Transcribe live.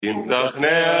אם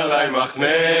תחנה עלי מחנה,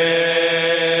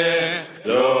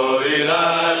 לא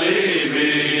יירא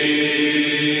ליבי,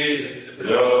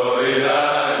 לא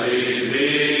יירא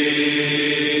ליבי,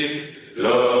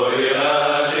 לא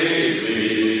יירא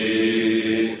ליבי.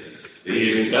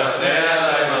 אם תחנה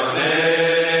עלי מחנה,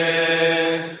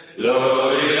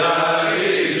 לא יירא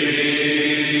ליבי,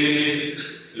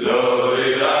 לא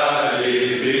יירא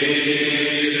ליבי,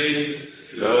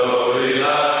 לא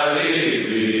יירא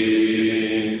ליבי.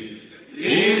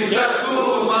 אם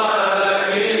תקום עלי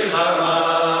מלחמה,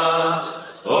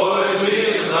 אוי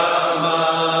מלחמה,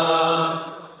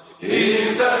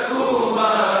 אם תקום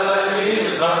עלי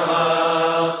מלחמה,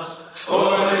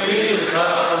 אוי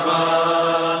מלחמה,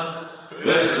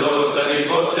 בזאת אני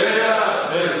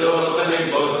פותח, בזאת אני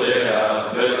פותח,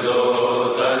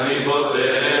 בזאת אני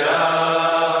פותח,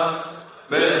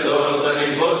 בזאת אני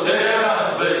פותח,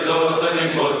 בזאת אני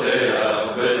פותח,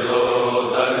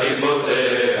 בזאת אני פותח.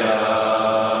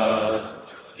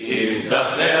 אם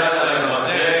תחנה עלי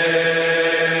מחנה,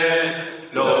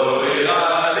 לא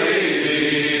יירא ליבי,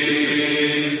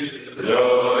 לא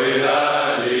יירא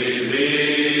ליבי,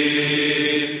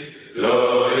 לא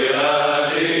יירא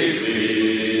ליבי.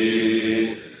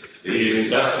 אם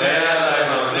תחנה עלי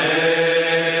מחנה,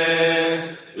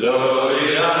 לא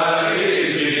יירא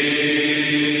ליבי,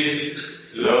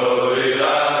 לא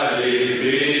יירא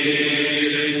ליבי,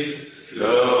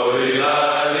 לא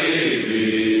יירא ליבי.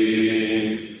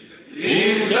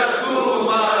 אם תקום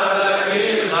עלי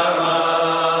מלחמה,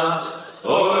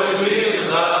 אוי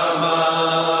מלחמה,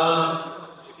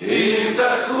 אם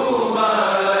תקום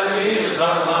עלי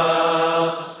מלחמה,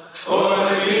 אוי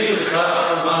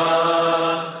מלחמה,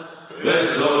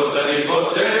 בזאת אני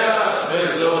פותח,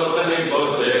 בזאת אני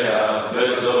פותח,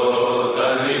 בזאת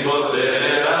אני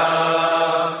פותח,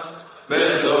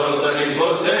 בזאת אני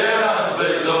פותח,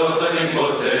 בזאת אני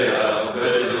פותח,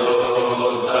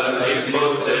 בזאת אני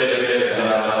פותח.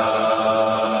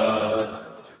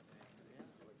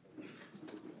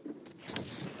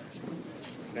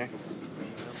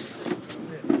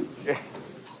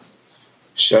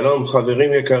 שלום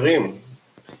חברים יקרים,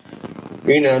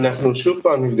 הנה אנחנו שוב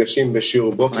פעם נפגשים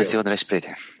בשיעור בוקר. Bună ziua, dragi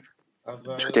prieteni!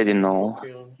 Și uite din nou,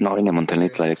 noi ne-am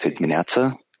întâlnit la lecție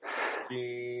dimineață. כי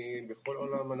בכל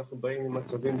העולם אנחנו באים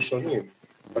ממצבים שונים,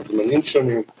 הזמנים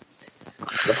שונים,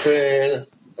 לכן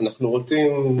אנחנו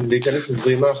רוצים להיכנס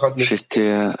לזרימה אחת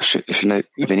Și noi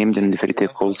venim din diferite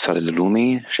colțuri ale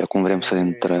lumii și acum vrem să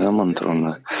intrăm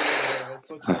într-un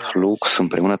flux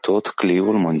împreună tot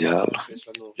cliul mondial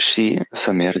și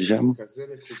să mergem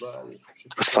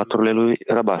după sfaturile lui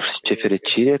Rabash. Ce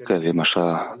fericire că avem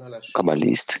așa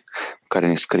cabalisti care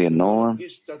ne scrie nouă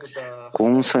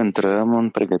cum să intrăm în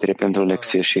pregătire pentru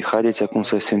lecție și haideți acum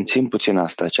să simțim puțin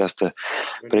asta, această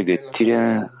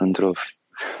pregătire într-o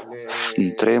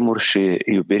tremur și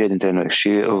iubire dintre noi. Și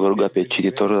îl vă ruga pe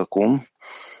cititor acum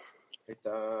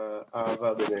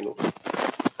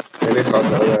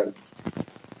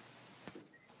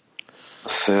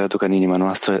să ducă în inima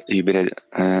noastră iubire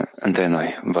între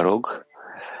noi. Vă rog.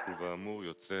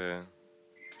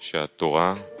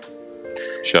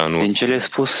 Din cele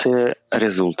spuse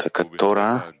rezultă că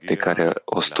Tora pe care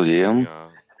o studiem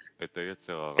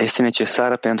este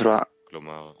necesară pentru a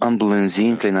îmblânzi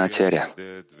înclinația rea,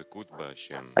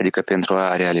 adică pentru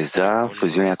a realiza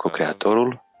fuziunea cu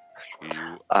Creatorul,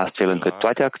 astfel încât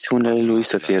toate acțiunile lui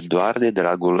să fie doar de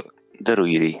dragul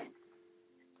dăruirii.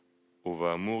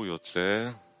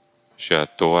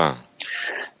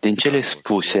 Din cele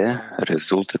spuse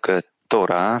rezultă că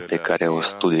Tora pe care o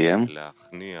studiem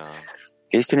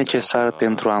este necesară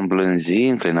pentru a îmblânzi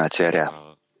înclinația rea,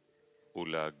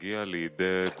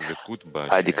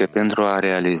 adică pentru a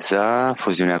realiza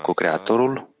fuziunea cu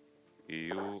Creatorul,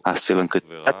 astfel încât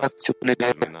toate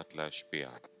acțiunile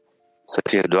să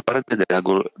fie doar de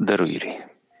dragul dăruirii.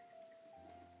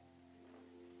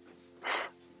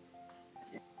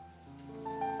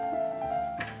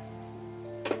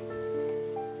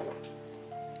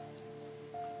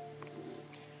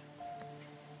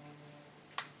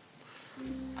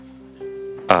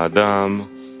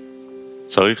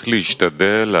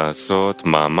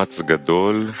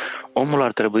 Omul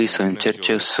ar trebui să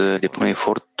încerce să depună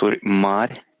eforturi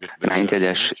mari înainte de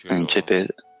a-și începe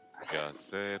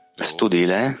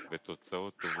studiile,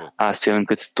 astfel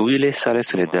încât studiile sale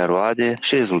să le dea roade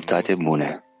și rezultate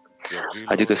bune.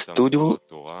 Adică studiul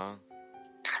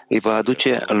îi va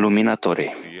aduce lumina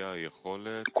Torei,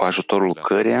 cu ajutorul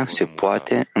căreia se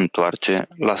poate întoarce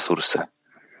la sursă.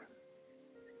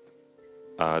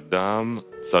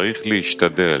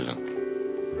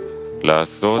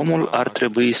 Omul ar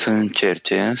trebui să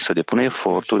încerce să depună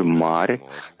eforturi mari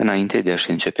înainte de a-și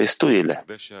începe studiile,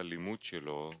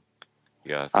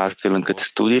 astfel încât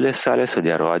studiile sale să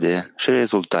dea roade și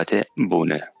rezultate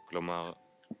bune.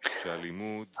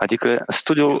 Adică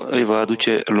studiul îi va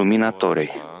aduce lumina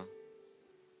Torei,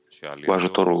 cu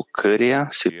ajutorul căreia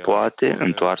se poate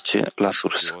întoarce la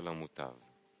sursă.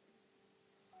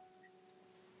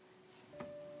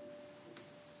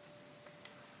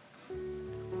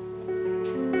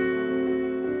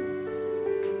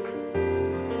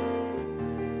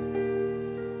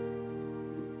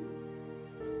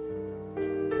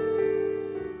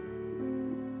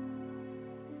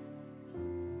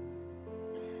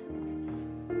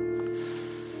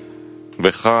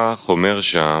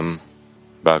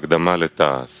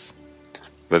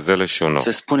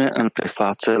 Se spune în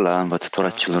prefață la învățătura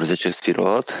celor 10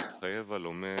 sfirot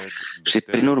și,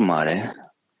 prin urmare,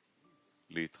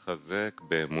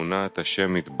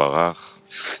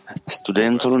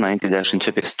 studentul, înainte de a-și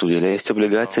începe studiile, este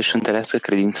obligat să-și întărească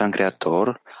credința în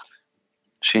Creator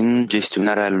și în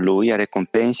gestionarea lui a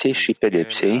recompensei și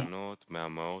pedepsei,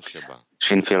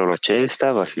 și în felul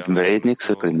acesta va fi vrednic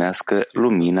să primească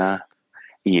lumina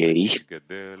ei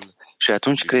și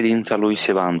atunci credința lui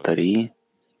se va întări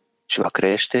și va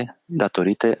crește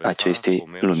datorită acestei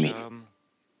lumini.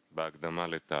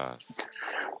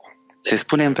 Se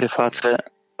spune în prefață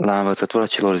la învățătura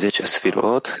celor 10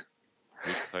 sfirot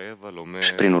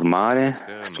și, prin urmare,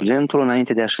 studentul,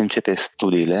 înainte de a-și începe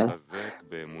studiile,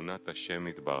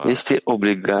 este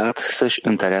obligat să-și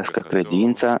întărească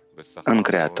credința în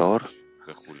Creator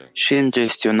și în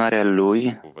gestionarea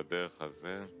lui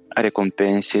a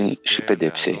recompensei și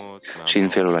pedepsei. Și în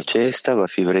felul acesta va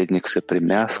fi vrednic să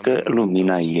primească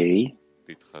lumina ei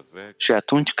și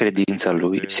atunci credința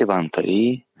lui se va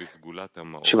întări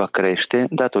și va crește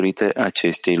datorită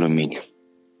acestei lumini.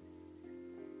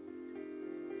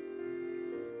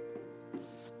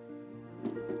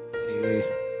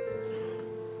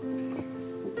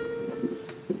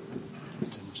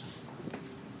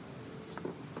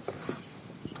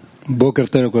 Boker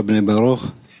tov la Bnei Baruch.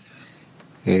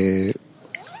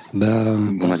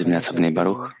 Bună dimineața, Bnei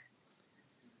Baruch.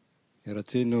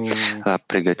 La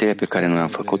pregătirea pe care noi am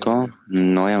făcut-o,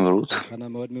 noi am vrut ca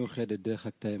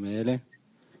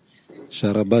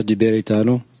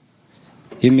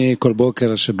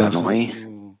noi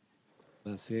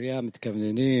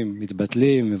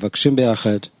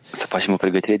să facem o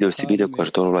pregătire deosebită cu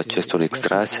ajutorul acestor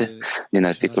extrase din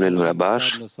articolele lui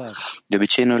Rabash. De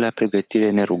obicei, noi la pregătire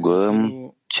ne rugăm,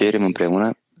 cerem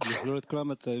împreună,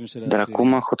 dar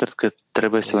acum am hotărât că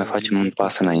trebuie să mai facem un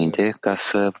pas înainte ca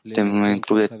să putem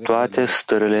include toate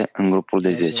stările în grupul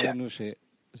de 10.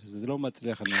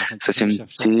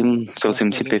 Să-l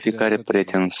simțim pe fiecare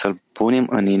prieten, să-l punem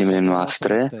în inimile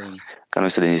noastre, ca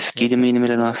noi să deschidem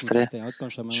inimile noastre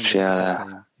și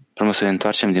să ne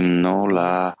întoarcem din nou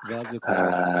la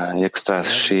extras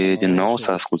și din nou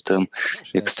să ascultăm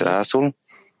extrasul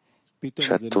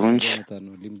și atunci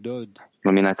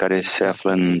lumina care se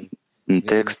află în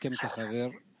text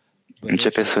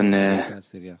începe să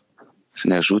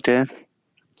ne ajute,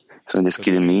 să ne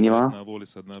deschidem inima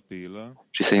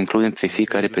și să includem pe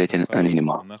fiecare prieten în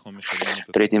inima.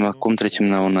 Prieteni, acum trecem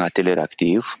la un atelier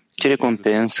activ. Ce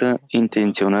recompensă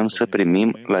intenționăm să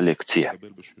primim la lecție?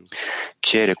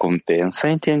 Ce recompensă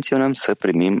intenționăm să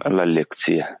primim la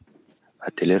lecție?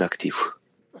 Atelier activ.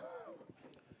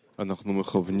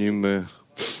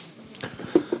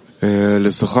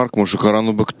 לשכר, כמו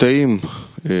שקראנו בקטעים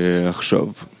עכשיו,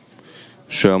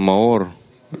 שהמאור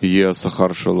יהיה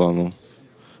השכר שלנו,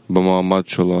 במעמד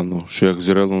שלנו,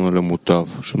 שיחזיר לנו למוטב,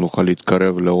 שנוכל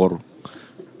להתקרב לאור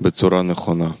בצורה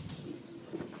נכונה.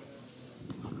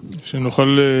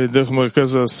 שנוכל דרך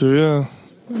מרכז העשירייה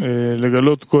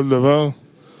לגלות כל דבר,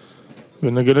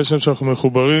 ונגלה שם שאנחנו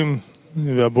מחוברים,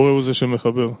 והבורא הוא זה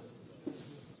שמחבר.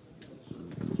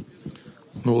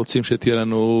 אנחנו רוצים שתהיה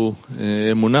לנו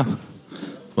אמונה,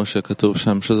 כמו שכתוב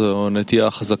שם, שזו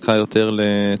נטייה חזקה יותר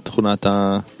לתכונת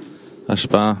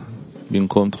ההשפעה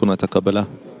במקום תכונת הקבלה.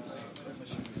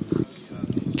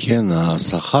 כן,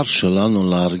 השכר שלנו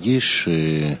להרגיש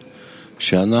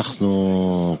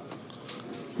שאנחנו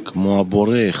כמו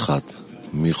הבורא אחד,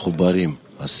 מחוברים,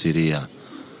 עשירייה,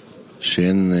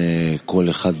 שאין כל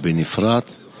אחד בנפרד,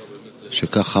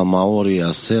 שככה המאור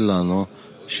יעשה לנו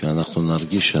שאנחנו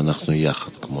נרגיש שאנחנו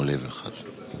יחד, כמו לב אחד.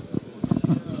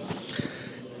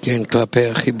 כן, כלפי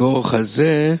החיבור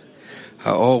הזה,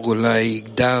 האור אולי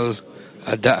יגדל,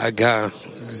 הדאגה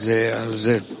זה על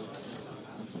זה.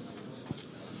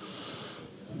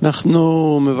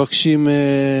 אנחנו מבקשים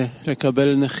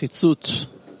לקבל נחיצות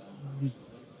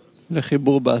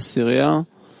לחיבור בעשירייה,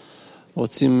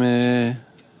 רוצים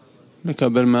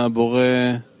לקבל מהבורא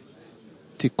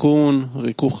תיקון,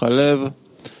 ריכוך הלב,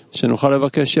 שנוכל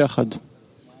לבקש יחד.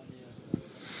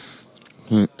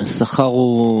 השכר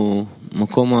הוא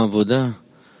מקום העבודה,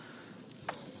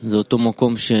 זה אותו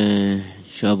מקום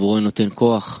שהבורא נותן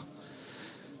כוח,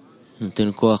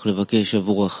 לבקש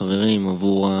עבור החברים,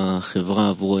 עבור החברה,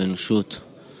 עבור האנושות.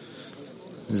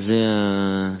 זה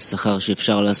השכר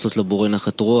שאפשר לעשות לבורא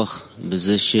נחת רוח,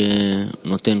 בזה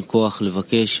שנותן כוח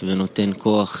לבקש ונותן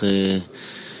כוח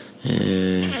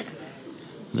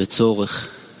וצורך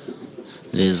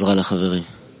לעזרה לחברים.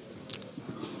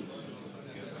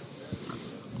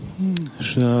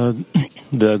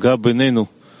 שהדאגה בינינו,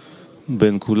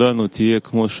 בין כולנו, תהיה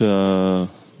כמו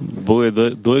שהבורא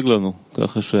דואג לנו,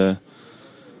 ככה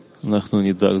שאנחנו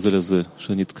נדאג זה לזה,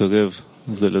 שנתקרב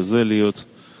זה לזה, להיות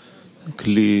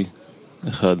כלי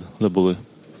אחד לבורא.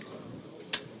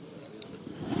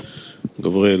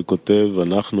 גבריאל כותב,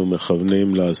 אנחנו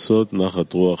מכוונים לעשות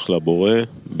נחת רוח לבורא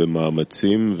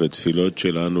במאמצים ותפילות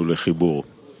שלנו לחיבור.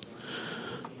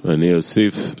 ואני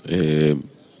אוסיף,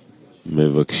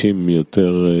 מבקשים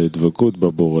יותר דבקות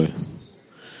בבורא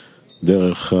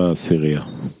דרך העשירייה.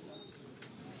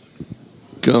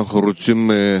 כן, אנחנו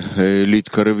רוצים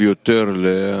להתקרב יותר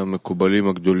למקובלים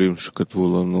הגדולים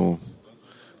שכתבו לנו,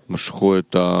 משכו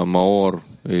את המאור,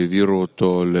 העבירו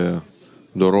אותו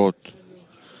לדורות,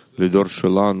 לדור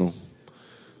שלנו,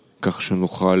 כך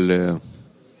שנוכל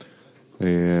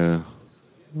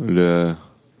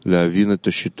להבין את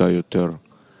השיטה יותר,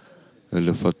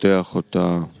 לפתח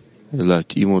אותה,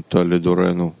 להתאים אותה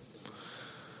לדורנו,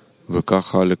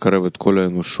 וככה לקרב את כל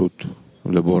האנושות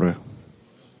לבורא.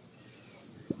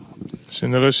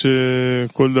 שנראה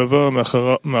שכל דבר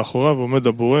מאחוריו עומד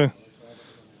הבורא,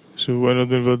 שהוא אין עוד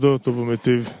מלבדו, טוב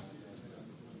ומיטיב.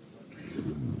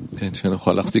 כן,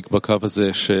 שנוכל להחזיק בקו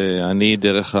הזה שאני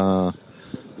דרך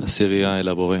העשירייה אל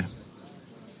הבורא.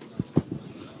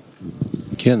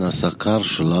 כן, השכר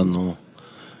שלנו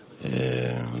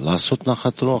לעשות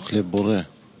נחת רוח לבורא.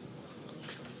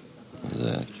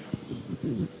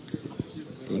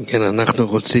 כן, אנחנו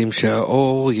רוצים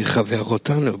שהאור יחבר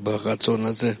אותנו ברצון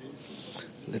הזה,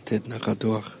 לתת נחת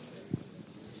רוח.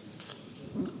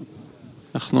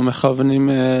 אנחנו מכוונים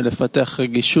לפתח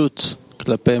רגישות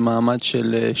כלפי מעמד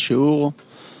של שיעור,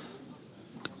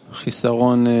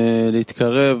 חיסרון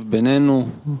להתקרב בינינו,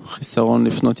 חיסרון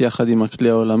לפנות יחד עם הכלי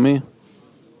העולמי.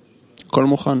 הכל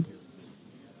מוכן.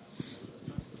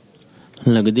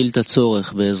 להגדיל את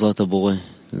הצורך בעזרת הבורא,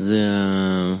 זה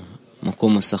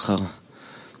מקום השכר.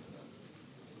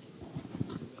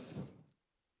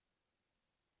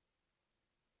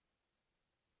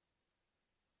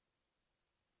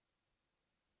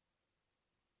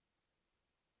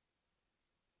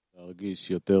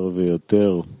 להרגיש יותר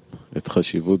ויותר את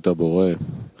חשיבות הבורא,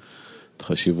 את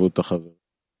חשיבות החבר.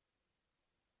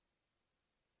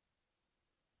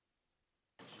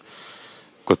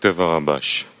 כותב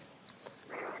הרבש,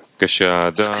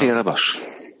 כשהאדם Scrie Rabash.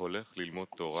 הולך ללמוד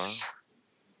תורה,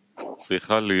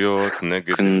 צריכה להיות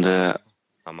נגד Când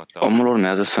המטרה, omul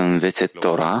urmează să învețe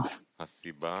Tora,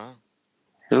 הסיבה,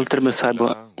 el trebuie să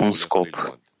aibă un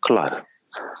scop clar,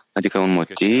 adică un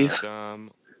motiv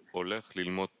כשהאדם הולך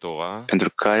ללמוד תורה, pentru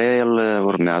care el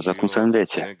urmează acum să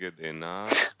învețe. נגד עיניו,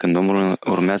 Când omul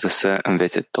urmează să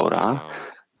învețe Tora,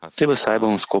 trebuie să aibă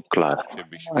un scop clar,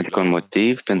 adică un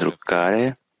motiv pentru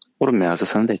care urmează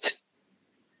să învețe.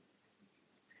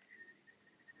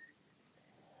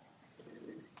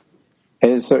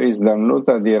 איזו הזדמנות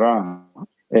אדירה,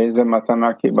 איזה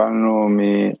מתנה קיבלנו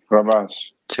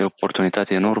מרבש. Ce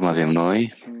oportunitate enormă avem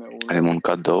noi, avem un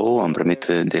cadou, am primit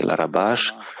de la Rabash,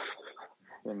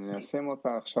 וניישם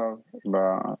אותה עכשיו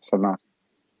בסדנה.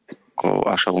 cu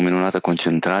așa o minunată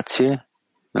concentrație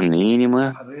în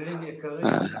inimă,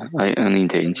 în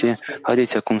intenție.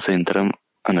 Haideți acum să intrăm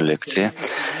în lecție.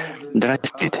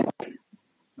 Dragi prieteni,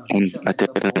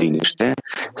 în liniște,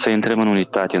 să intrăm în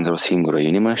unitate într-o singură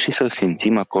inimă și să-L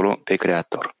simțim acolo pe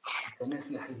Creator.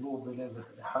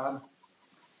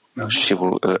 Și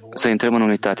să intrăm în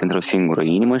unitate într-o singură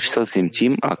inimă și să-L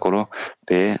simțim acolo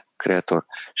pe Creator.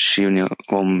 Și ne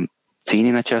vom ține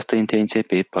în această intenție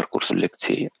pe parcursul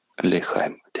lecției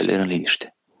Lehaim. Teler în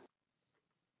liniște.